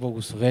 Бъдете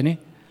благословени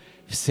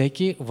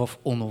всеки в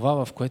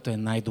онова, в което е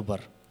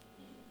най-добър.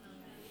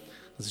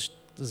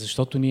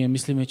 Защото ние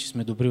мислиме, че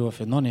сме добри в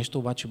едно нещо,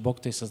 обаче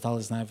Бог те е създал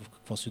и знае в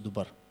какво си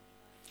добър.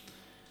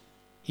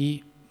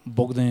 И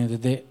Бог да ни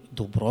даде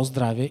добро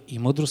здраве и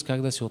мъдрост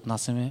как да се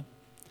отнасяме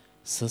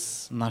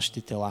с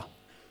нашите тела.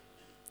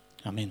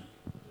 Амин.